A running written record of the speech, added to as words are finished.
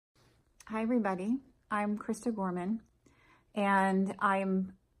Hi everybody, I'm Krista Gorman and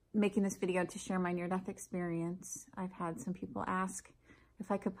I'm making this video to share my near-death experience. I've had some people ask if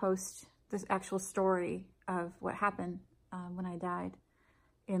I could post this actual story of what happened when I died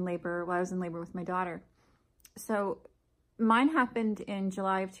in labor, while I was in labor with my daughter. So mine happened in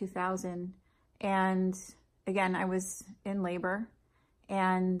July of 2000, and again, I was in labor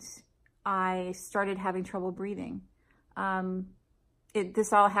and I started having trouble breathing.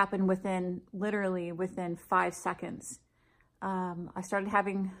 This all happened literally within 5 seconds. I started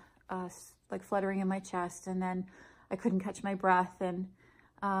having like fluttering in my chest, and then I couldn't catch my breath, and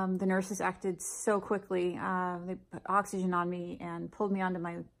the nurses acted so quickly. They put oxygen on me and pulled me onto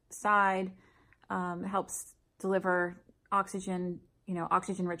my side. It helps deliver oxygen,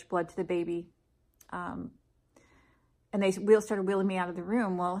 oxygen-rich blood to the baby. And they started wheeling me out of the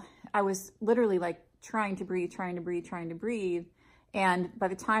room. Well, I was literally like trying to breathe. And by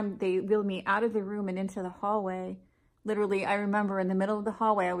the time they wheeled me out of the room and into the hallway, literally, I remember in the middle of the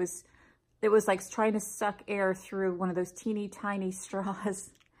hallway, it was like trying to suck air through one of those teeny tiny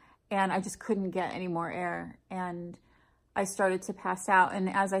straws, and I just couldn't get any more air. And I started to pass out. And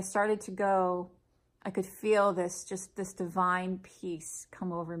as I started to go, I could feel this divine peace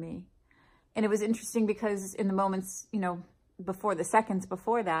come over me. And it was interesting because in the moments, before the seconds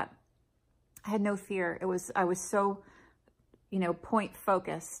before that, I had no fear. I was so point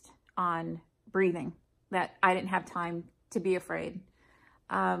focused on breathing that I didn't have time to be afraid.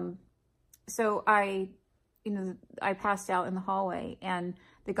 So I passed out in the hallway, and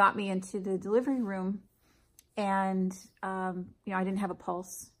they got me into the delivery room, and, I didn't have a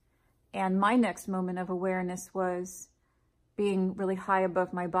pulse. And my next moment of awareness was being really high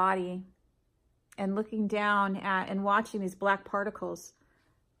above my body and looking down at and watching these black particles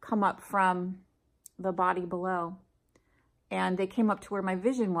come up from the body below. And they came up to where my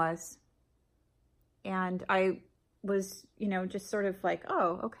vision was. And I was, just sort of like,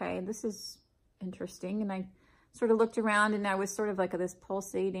 oh, okay, this is interesting. And I sort of looked around, and I was sort of like this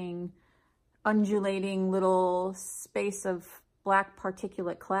pulsating, undulating little space of black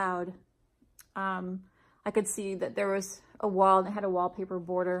particulate cloud. I could see that there was a wall that had a wallpaper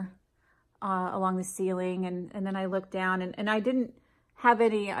border along the ceiling. And then I looked down, and I didn't have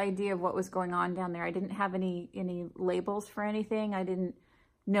any idea of what was going on down there. I didn't have any labels for anything. I didn't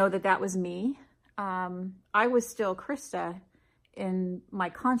know that was me. I was still Krista in my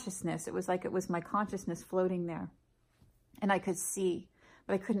consciousness. It was like it was my consciousness floating there. And I could see,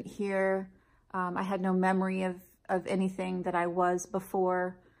 but I couldn't hear. I had no memory of anything that I was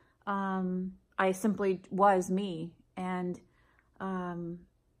before. I simply was me. And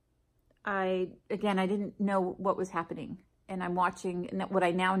I didn't know what was happening. And I'm watching, and what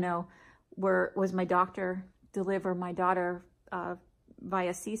I now know was my doctor deliver my daughter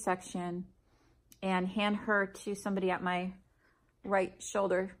via C-section and hand her to somebody at my right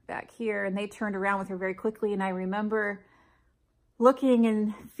shoulder back here. And they turned around with her very quickly. And I remember looking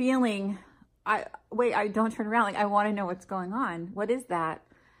and feeling, don't turn around. Like, I want to know what's going on. What is that?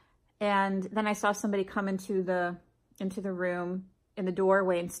 And then I saw somebody come into the room in the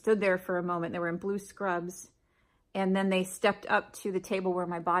doorway and stood there for a moment. They were in blue scrubs. And then they stepped up to the table where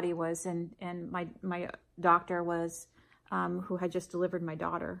my body was, and my doctor was, who had just delivered my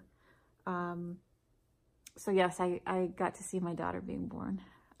daughter. So yes, I got to see my daughter being born.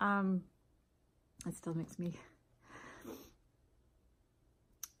 It still makes me...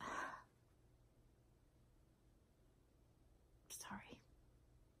 Sorry.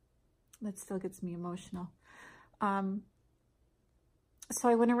 That still gets me emotional. So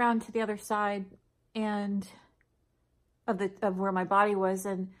I went around to the other side and of where my body was,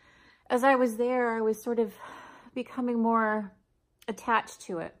 and as I was there, I was sort of becoming more attached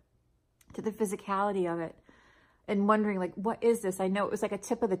to it, to the physicality of it, and wondering, like, what is this? I know it was like a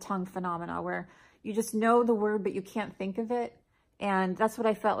tip of the tongue phenomena where you just know the word, but you can't think of it. And that's what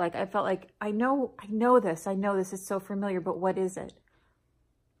I felt like. I felt like, I know this is so familiar, but what is it?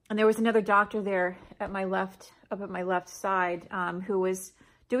 And there was another doctor there up at my left side, who was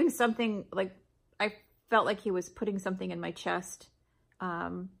doing something like, I felt like he was putting something in my chest.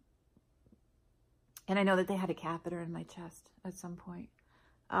 And I know that they had a catheter in my chest at some point.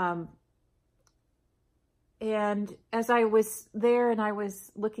 And as I was there and I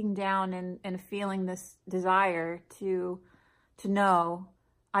was looking down and feeling this desire to know,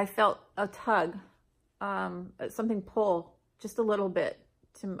 I felt a tug, something pull just a little bit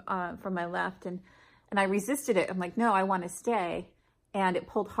from my left. And I resisted it. I'm like, no, I want to stay. And it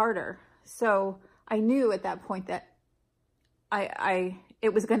pulled harder. So I knew at that point that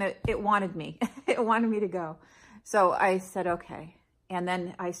it wanted me. It wanted me to go. So I said, okay. And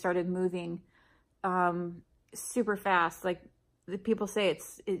then I started moving super fast. Like the people say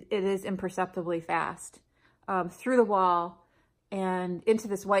it is imperceptibly fast, through the wall and into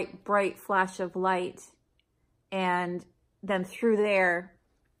this white, bright flash of light. And then through there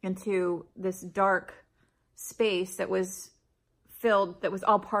into this dark space that was filled, that was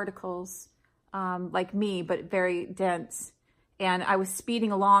all particles, like me, but very dense. And I was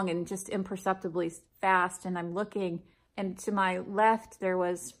speeding along and just imperceptibly fast. And I'm looking, and to my left, there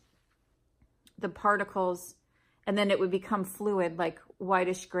was the particles, and then it would become fluid, like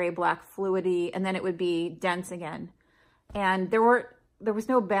whitish gray, black, fluidy, and then it would be dense again. And there was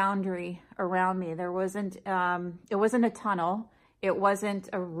no boundary around me. There wasn't, it wasn't a tunnel. It wasn't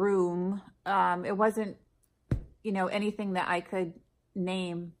a room. It wasn't, you know, anything that I could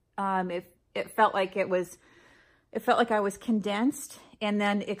name. It felt like I was condensed and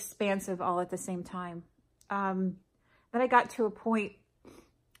then expansive all at the same time. Then I got to a point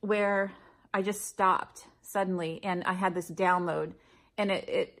where I just stopped suddenly, and I had this download, and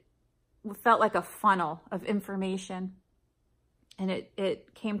it felt like a funnel of information. And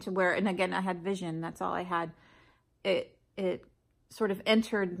it came to where, and again, I had vision. That's all I had. It sort of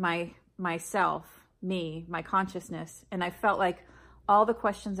entered myself, me, my consciousness. And I felt like all the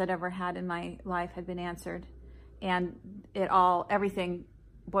questions I'd ever had in my life had been answered. And everything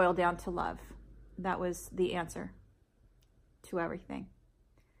boiled down to love. That was the answer to everything.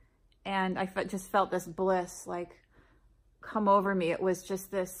 And I just felt this bliss like come over me. It was just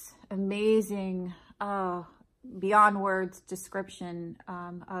this amazing, beyond words description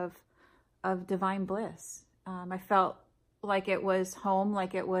of divine bliss. I felt like it was home,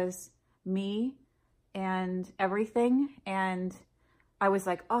 like it was me and everything. And I was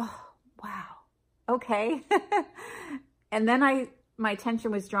like, oh, wow, okay. And then my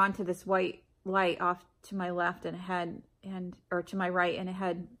attention was drawn to this white light off to my left and ahead, or to my right and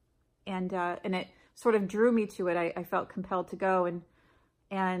ahead. And it sort of drew me to it. I felt compelled to go.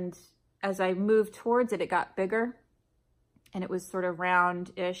 And as I moved towards it, it got bigger, and it was sort of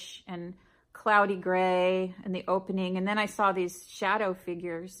round-ish and cloudy gray in the opening. And then I saw these shadow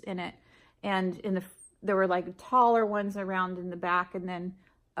figures in it, and there were like taller ones around in the back, and then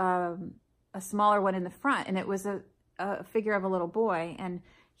a smaller one in the front. And it was a figure of a little boy, and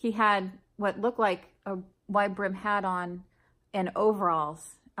he had what looked like a wide brim hat on and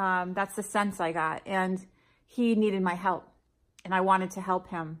overalls. That's the sense I got. And he needed my help, and I wanted to help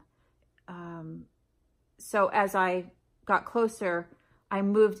him. So as I got closer, I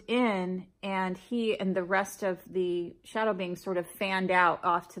moved in, and he and the rest of the shadow beings sort of fanned out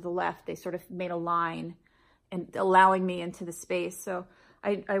off to the left. They sort of made a line and allowing me into the space. So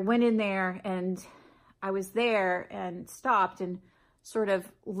I went in there, and I was there and stopped and sort of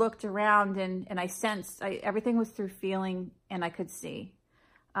looked around, and I sensed everything was through feeling, and I could see.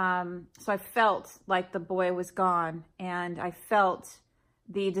 So I felt like the boy was gone, and I felt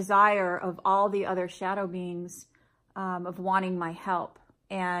the desire of all the other shadow beings, of wanting my help.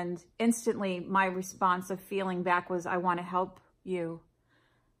 And instantly my response of feeling back was, I want to help you.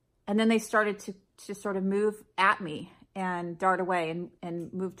 And then they started to sort of move at me and dart away,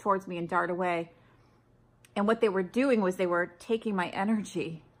 and move towards me and dart away. And what they were doing was they were taking my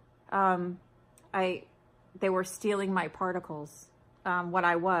energy. They were stealing my particles, what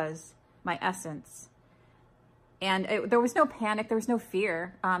I was, my essence. And there was no panic. There was no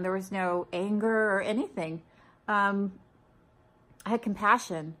fear. There was no anger or anything. I had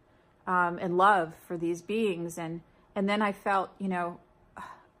compassion and love for these beings. And then I felt, you know,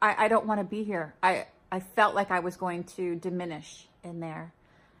 I don't want to be here. I felt like I was going to diminish in there.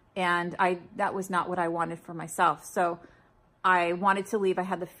 And that was not what I wanted for myself. So I wanted to leave. I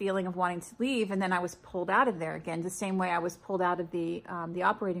had the feeling of wanting to leave. And then I was pulled out of there again, the same way I was pulled out of the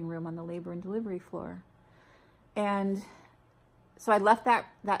operating room on the labor and delivery floor. And so I left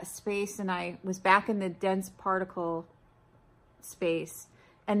that space, and I was back in the dense particle space.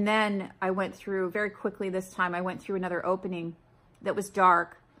 And then I went through, very quickly this time, I went through another opening that was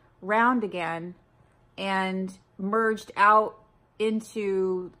dark, round again, and merged out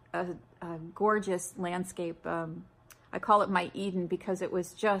into a gorgeous landscape. I call it my Eden because it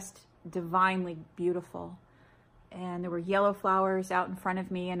was just divinely beautiful. And there were yellow flowers out in front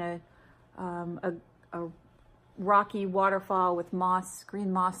of me, and a rocky waterfall with moss,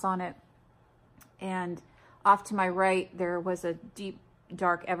 green moss on it. And off to my right, there was a deep,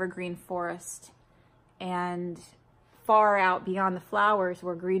 dark evergreen forest. And far out beyond the flowers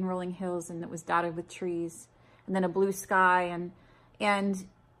were green rolling hills, and it was dotted with trees. And then a blue sky, and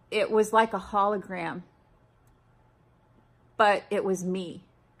it was like a hologram, but it was me.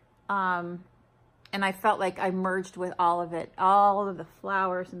 And I felt like I merged with all of it, all of the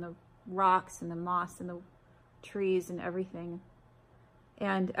flowers and the rocks and the moss and the trees and everything.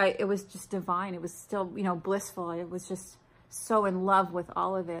 And it was just divine. It was still, you know, blissful. I was just so in love with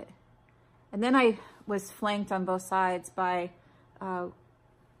all of it. And then I was flanked on both sides by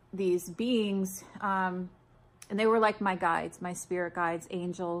these beings, and they were like my guides, my spirit guides,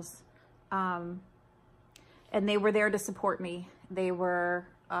 angels. And they were there to support me. They were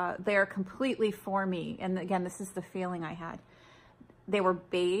there completely for me. And again, this is the feeling I had. They were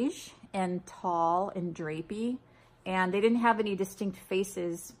beige and tall and drapey, and they didn't have any distinct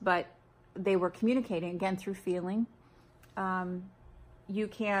faces, but they were communicating, again, through feeling. You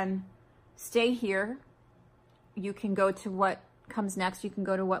can stay here. You can go to what comes next. You can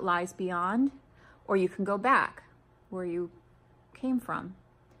go to what lies beyond, or you can go back where you came from.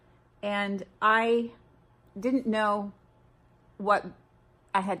 And I didn't know what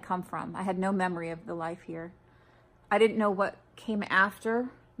I had come from. I had no memory of the life here. I didn't know what came after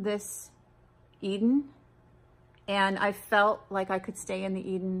this Eden. And I felt like I could stay in the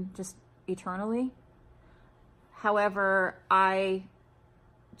Eden just eternally. However, I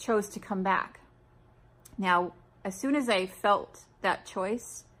chose to come back. Now, as soon as I felt that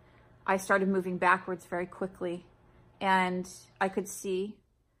choice, I started moving backwards very quickly. And I could see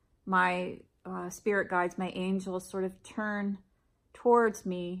my spirit guides, my angels, sort of turn towards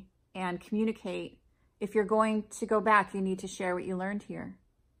me and communicate. If you're going to go back, you need to share what you learned here.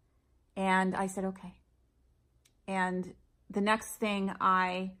 And I said, okay. And the next thing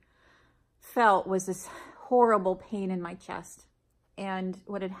I felt was this horrible pain in my chest. And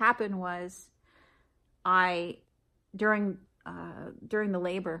what had happened was during the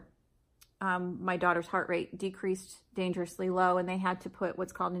labor, my daughter's heart rate decreased dangerously low, and they had to put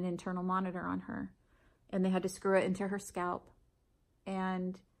what's called an internal monitor on her, and they had to screw it into her scalp.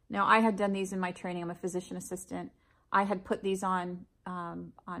 And now I had done these in my training. I'm a physician assistant. I had put these on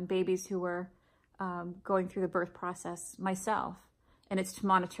babies who were going through the birth process myself, and it's to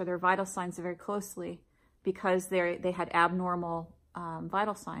monitor their vital signs very closely because they had abnormal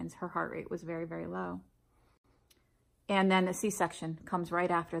vital signs. Her heart rate was very, very low. And then a C-section comes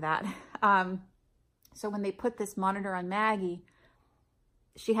right after that. So when they put this monitor on Maggie,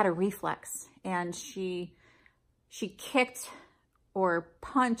 she had a reflex, and she kicked or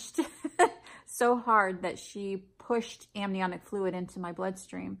punched so hard that she pushed amniotic fluid into my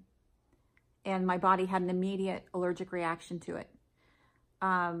bloodstream, and my body had an immediate allergic reaction to it.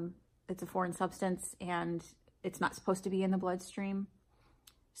 It's a foreign substance, and it's not supposed to be in the bloodstream.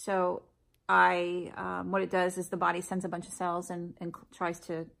 So what it does is the body sends a bunch of cells and tries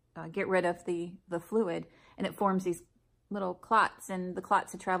to get rid of the fluid, and it forms these little clots, and the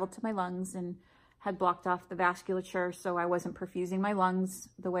clots had traveled to my lungs and had blocked off the vasculature, so I wasn't perfusing my lungs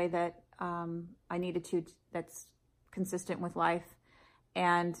the way that I needed to, that's consistent with life,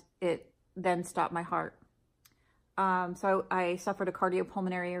 and it then stopped my heart. So I suffered a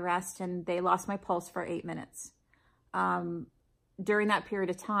cardiopulmonary arrest, and they lost my pulse for 8 minutes. During that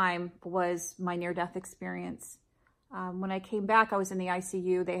period of time was my near-death experience. When I came back, I was in the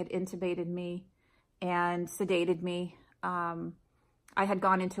ICU. They had intubated me and sedated me. I had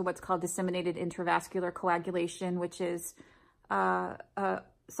gone into what's called disseminated intravascular coagulation, which is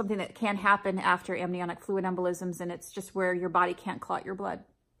something that can happen after amniotic fluid embolisms, and it's just where your body can't clot your blood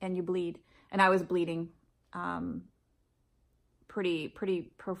and you bleed. And I was bleeding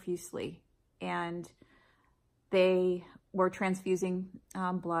pretty profusely, and they were transfusing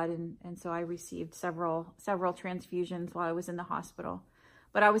blood, and so I received several transfusions while I was in the hospital.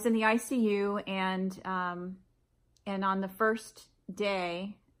 But I was in the ICU, and on the first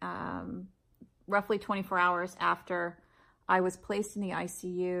day, roughly 24 hours after I was placed in the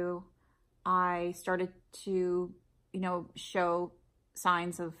ICU, I started to, show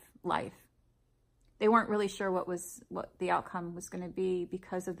signs of life. They weren't really sure what the outcome was going to be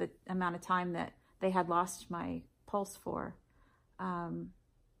because of the amount of time that they had lost my pulse for.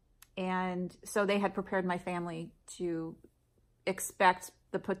 And so they had prepared my family to expect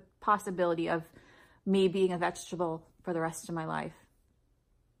the possibility of me being a vegetable for the rest of my life.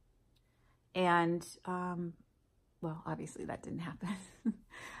 And, well, obviously that didn't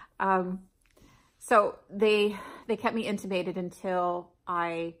happen. So they kept me intubated until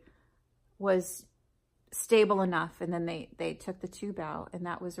I was stable enough, and then they took the tube out, and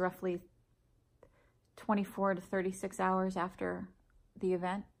that was roughly 24 to 36 hours after the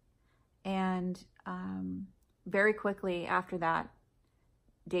event. And very quickly after that,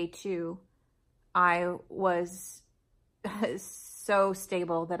 day 2, I was so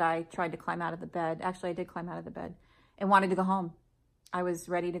stable that I tried to climb out of the bed. Actually, I did climb out of the bed and wanted to go home. I was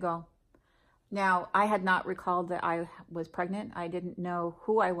ready to go. Now, I had not recalled that I was pregnant. I didn't know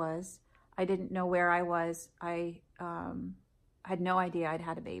who I was. I didn't know where I was. I had no idea I'd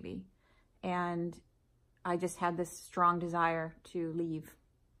had a baby. And I just had this strong desire to leave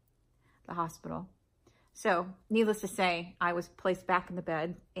the hospital. So, needless to say, I was placed back in the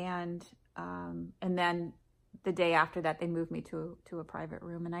bed, and then the day after that, they moved me to a private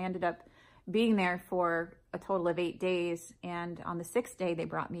room, and I ended up being there for a total of 8 days. And on the 6th day, they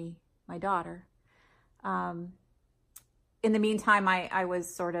brought me my daughter. In the meantime, I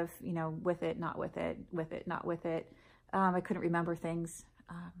was sort of, with it, not with it, with it, not with it. I couldn't remember things.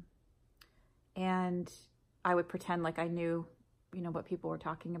 And I would pretend like I knew, what people were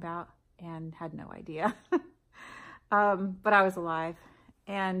talking about, and had no idea. But I was alive.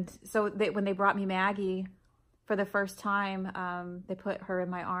 And so when they brought me Maggie for the first time, they put her in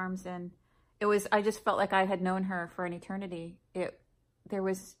my arms, and I just felt like I had known her for an eternity. I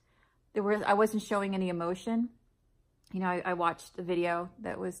wasn't showing any emotion. I watched the video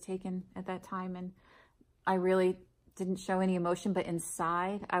that was taken at that time, and I really didn't show any emotion, but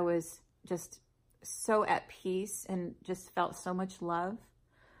inside I was just so at peace and just felt so much love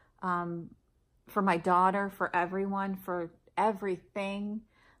for my daughter, for everyone, for everything.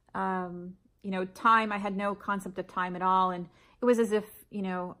 Time, I had no concept of time at all. And it was as if,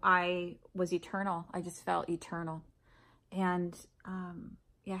 I was eternal. I just felt eternal. And,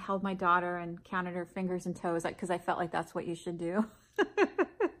 I held my daughter and counted her fingers and toes, because I felt like that's what you should do.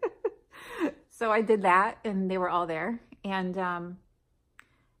 So I did that, and they were all there. And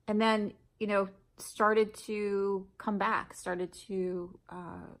then, started to come back, started to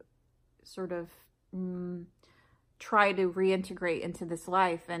sort of try to reintegrate into this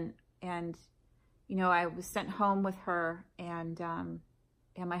life. And I was sent home with her and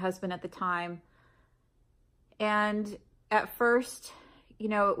my husband at the time. And at first,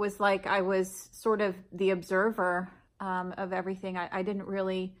 it was like I was sort of the observer of everything. I didn't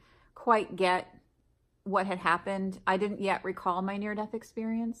really quite get what had happened. I didn't yet recall my near-death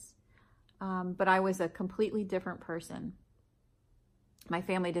experience, but I was a completely different person. My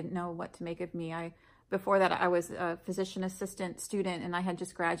family didn't know what to make of me. Before that, I was a physician assistant student, and I had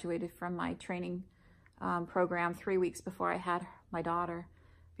just graduated from my training program 3 weeks before I had my daughter,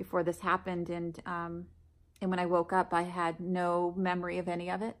 before this happened. And when I woke up, I had no memory of any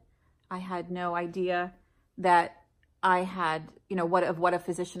of it. I had no idea that I had, what a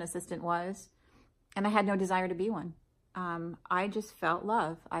physician assistant was. And I had no desire to be one. I just felt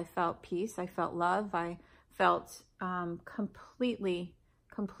love. I felt peace. I felt love. I felt completely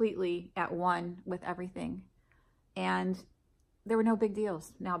at one with everything. And there were no big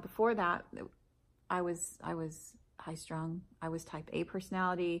deals. Now, before that, I was high strung. I was type A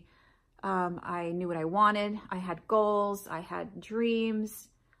personality. I knew what I wanted. I had goals. I had dreams.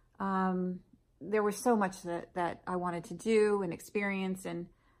 There was so much that I wanted to do and experience. And,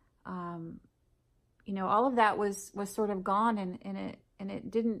 all of that was sort of gone, and it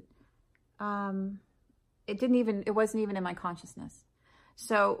wasn't even in my consciousness.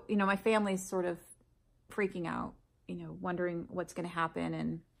 So, my family's sort of freaking out, wondering what's going to happen,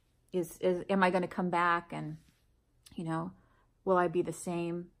 and am I going to come back, and, will I be the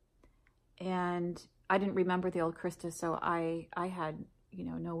same? And I didn't remember the old Krista, so I had,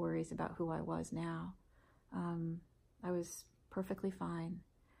 no worries about who I was now. I was perfectly fine.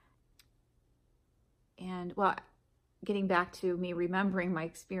 And, well, getting back to me remembering my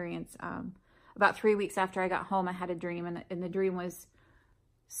experience, about 3 weeks after I got home, I had a dream, and the dream was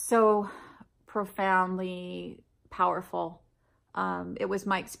so profoundly powerful. It was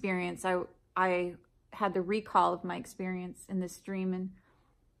my experience. I had the recall of my experience in this dream, and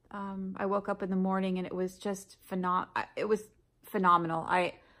I woke up in the morning, and it was just phenomenal.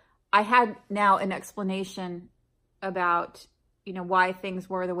 I had now an explanation about, why things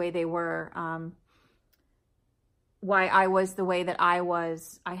were the way they were, why I was the way that I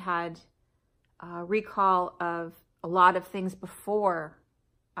was. I had a recall of a lot of things before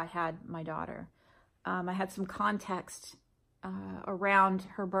I had my daughter. I had some context around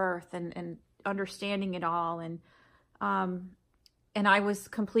her birth and understanding it all, and I was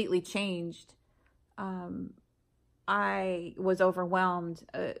completely changed. I was overwhelmed.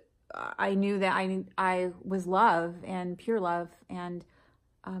 I knew that I was love, and pure love, and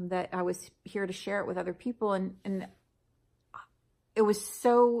that I was here to share it with other people, and it was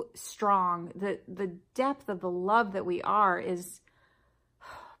so strong. The depth of the love that we are is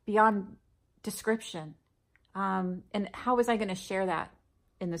beyond description. And how was I going to share that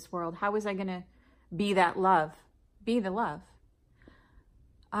in this world? How was I going to be that love? Be the love?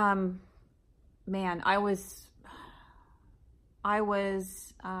 Man, I was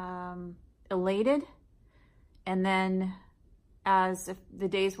elated. And then as the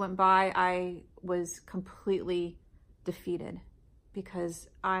days went by, I was completely defeated because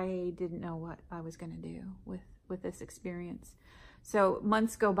I didn't know what I was going to do with this experience. So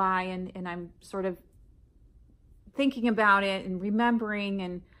months go by, and I'm sort of thinking about it and remembering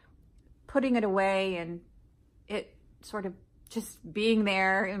and putting it away, and it sort of just being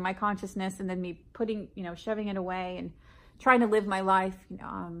there in my consciousness, and then me putting, shoving it away and trying to live my life.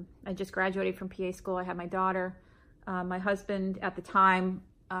 I just graduated from PA school. I had my daughter. My husband at the time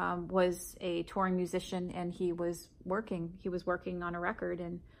was a touring musician, and he was working. He was working on a record,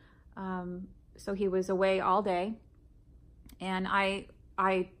 and so he was away all day. And I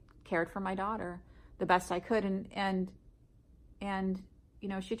cared for my daughter the best I could, and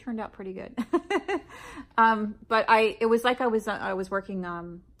she turned out pretty good. But it was like I was working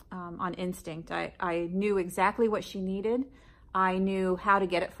on instinct. I knew exactly what she needed. I knew how to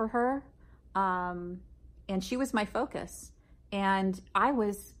get it for her. And she was my focus. And I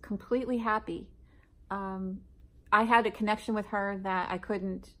was completely happy. I had a connection with her that I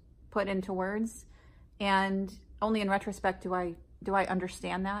couldn't put into words. And only in retrospect do I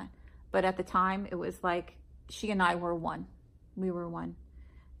understand that. But at the time, it was like she and I were one. We were one.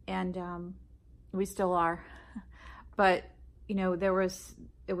 And we still are. But,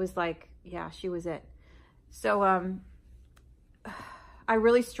 it was like, yeah, she was it. So I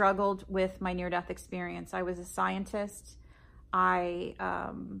really struggled with my near-death experience. I was a scientist. I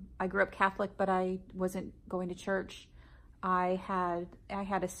grew up Catholic, but I wasn't going to church. I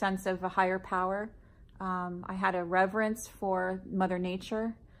had a sense of a higher power. I had a reverence for Mother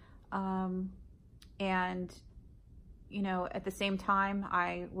Nature. And, at the same time,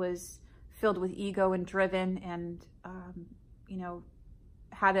 I was filled with ego and driven, and,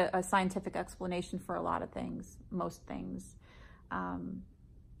 had a scientific explanation for a lot of things, most things.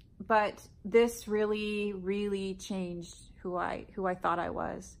 But this really, really changed who I thought I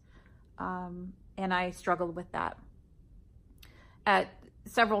was. And I struggled with that. At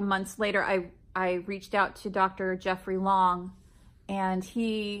several months later, I reached out to Dr. Jeffrey Long, and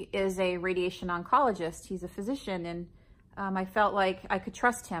he is a radiation oncologist. He's a physician, and I felt like I could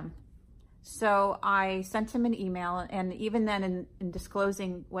trust him. So I sent him an email, and even then in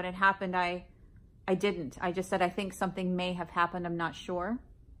disclosing what had happened, I didn't. I just said, I think something may have happened. I'm not sure.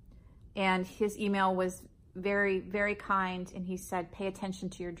 And his email was very, very kind, and he said, pay attention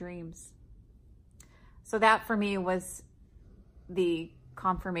to your dreams. So that for me was the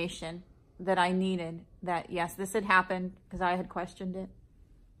confirmation that I needed, that yes, this had happened, because I had questioned it.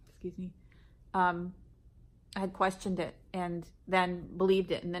 Excuse me. I had questioned it, and then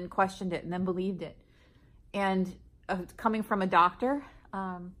believed it, and then questioned it, and then believed it. And coming from a doctor,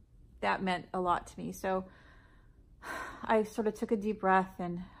 that meant a lot to me. So I sort of took a deep breath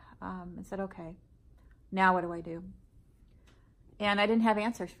and said, okay, now what do I do? And I didn't have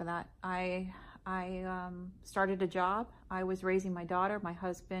answers for that. I started a job. I was raising my daughter. My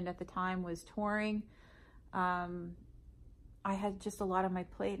husband at the time was touring. I had just a lot on my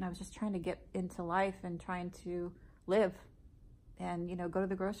plate, and I was just trying to get into life and trying to live and, go to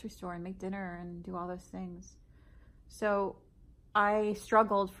the grocery store and make dinner and do all those things. So I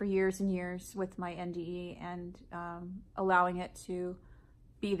struggled for years and years with my NDE and allowing it to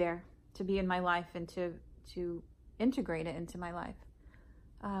be there, to be in my life, and to integrate it into my life.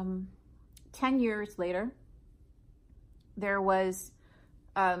 10 years later, there was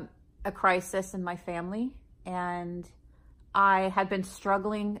a crisis in my family, and I had been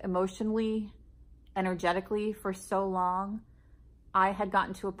struggling emotionally, energetically for so long. I had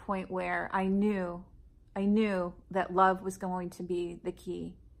gotten to a point where I knew that love was going to be the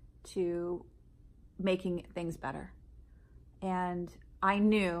key to making things better. And I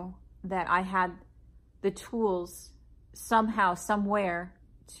knew that I had the tools somehow, somewhere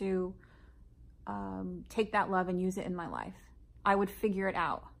to take that love and use it in my life. I would figure it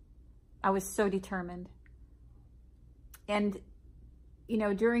out. I was so determined. And,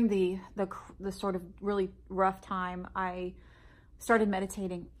 during the sort of really rough time, I started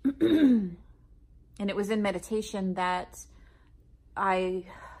meditating. And it was in meditation that I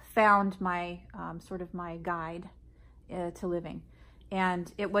found my sort of my guide to living.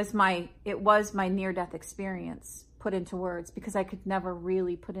 And it was my near-death experience put into words, because I could never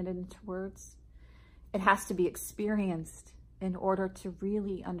really put it into words. It has to be experienced in order to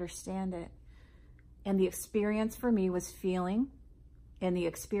really understand it. And the experience for me was feeling, and the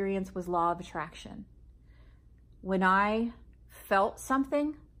experience was law of attraction. When I felt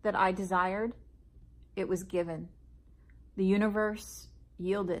something that I desired, it was given. The universe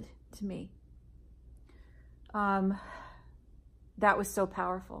yielded to me. That was so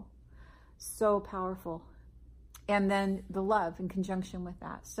powerful. so powerful. And then the love in conjunction with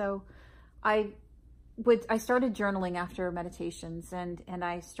that. So I started journaling after meditations, and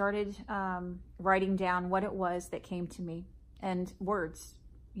I started writing down what it was that came to me, and words,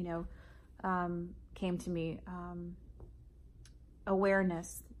 came to me.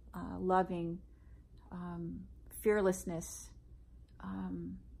 Awareness, loving, fearlessness,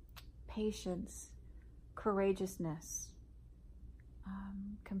 patience, courageousness,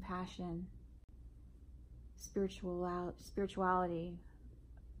 compassion, spirituality,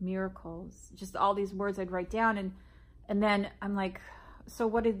 miracles, just all these words I'd write down. And then I'm like, so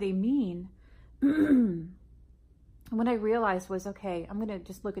what did they mean? And what I realized was, okay, I'm going to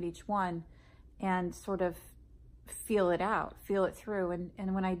just look at each one and sort of feel it out, feel it through.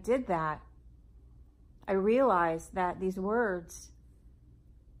 And when I did that, I realized that these words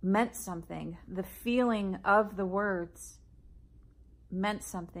meant something. The feeling of the words meant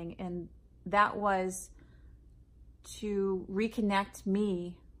something. And that was to reconnect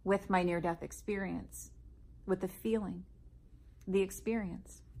me with my near-death experience, with the feeling, the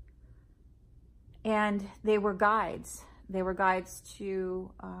experience. And they were guides. They were guides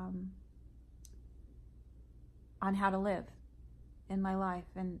to on how to live in my life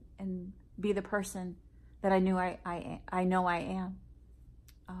and be the person that I knew I know I am,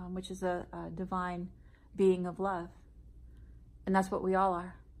 which is a divine being of love. And that's what we all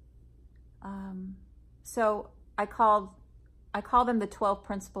are. So I call them the 12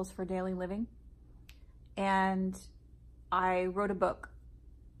 Principles for Daily Living. And I wrote a book.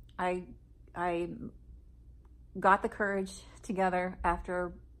 I got the courage together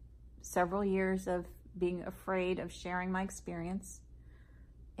after several years of being afraid of sharing my experience.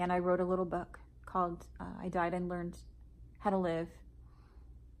 And I wrote a little book called I Died and Learned How to Live.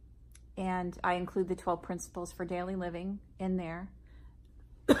 And I include the 12 Principles for Daily Living in there.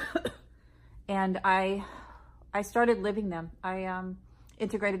 And I started living them. I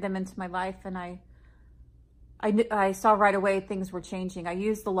integrated them into my life, and I saw right away things were changing. I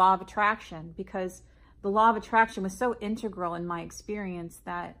used the law of attraction because the law of attraction was so integral in my experience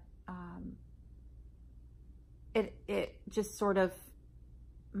that it just sort of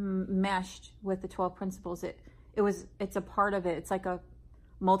meshed with the 12 principles. It's a part of it. It's like a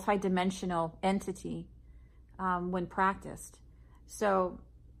multi-dimensional entity when practiced. So,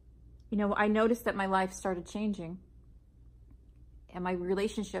 I noticed that my life started changing and my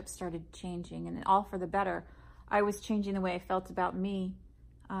relationships started changing, and all for the better. I was changing the way I felt about me.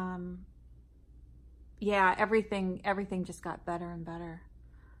 Everything just got better and better.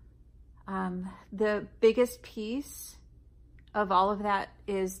 The biggest piece of all of that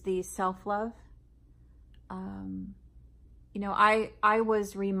is the self-love. I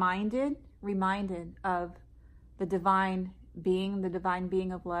was reminded of the divine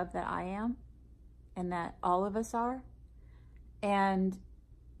being of love that I am, and that all of us are. And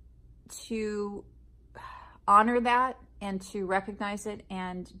to honor that and to recognize it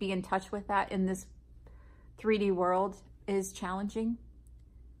and be in touch with that in this 3D world is challenging.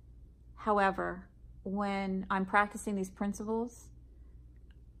 However, when I'm practicing these principles,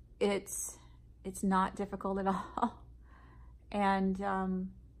 it's not difficult at all. And,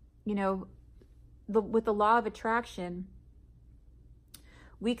 with the law of attraction,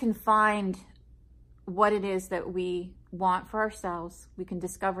 we can find what it is that we want for ourselves. We can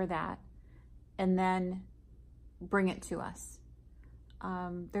discover that and then bring it to us.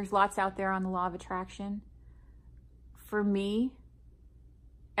 There's lots out there on the law of attraction. For me,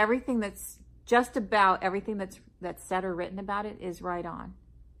 everything that's said or written about it is right on.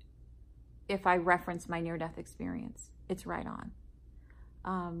 If I reference my near-death experience, it's right on.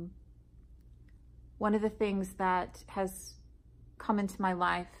 One of the things that has come into my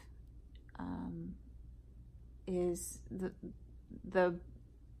life is the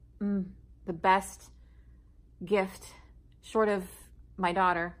best gift, short of my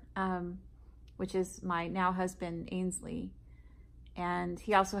daughter, which is my now husband, Ainsley. And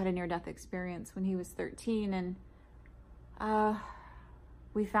he also had a near-death experience when he was 13, and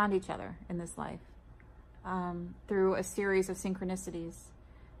we found each other in this life through a series of synchronicities.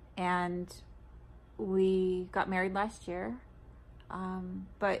 And we got married last year,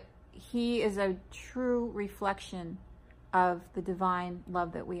 but he is a true reflection of the divine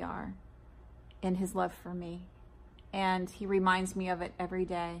love that we are in his love for me. And he reminds me of it every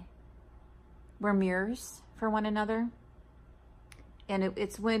day. We're mirrors for one another. And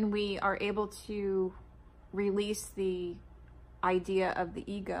it's when we are able to release the idea of the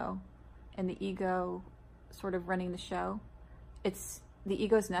ego and the ego sort of running the show. The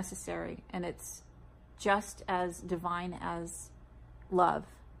ego is necessary, and it's just as divine as love.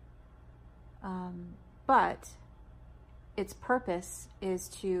 But its purpose is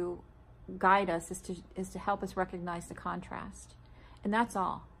to guide us, is to help us recognize the contrast. And that's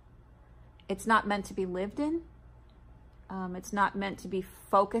all. It's not meant to be lived in. It's not meant to be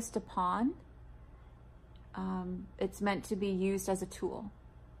focused upon. It's meant to be used as a tool.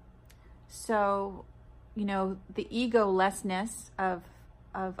 So, you know, the egolessness of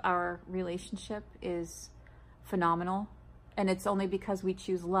our relationship is phenomenal. And it's only because we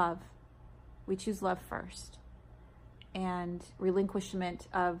choose love. We choose love first. And relinquishment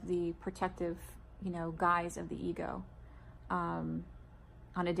of the protective, you know, guise of the ego on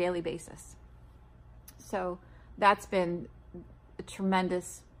a daily basis. So that's been a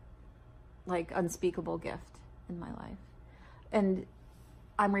tremendous, like, unspeakable gift in my life. And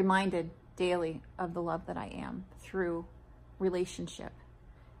I'm reminded daily of the love that I am through relationship.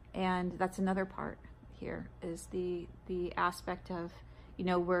 And that's another part here, is the aspect of, you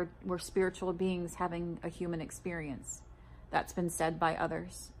know, we're spiritual beings having a human experience. That's been said by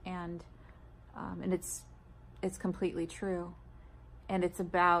others, and it's completely true. And it's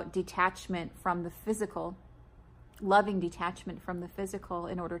about detachment from the physical, loving detachment from the physical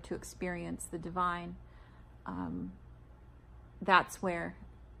in order to experience the divine. That's where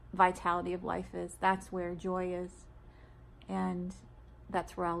vitality of life is. That's where joy is. And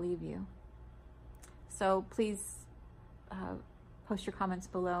that's where I'll leave you. So please post your comments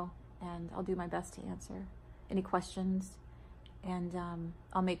below, and I'll do my best to answer any questions. And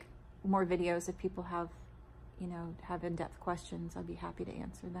I'll make more videos if people have, you know, have in-depth questions. I'll be happy to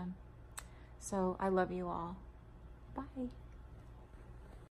answer them. So I love you all. Bye.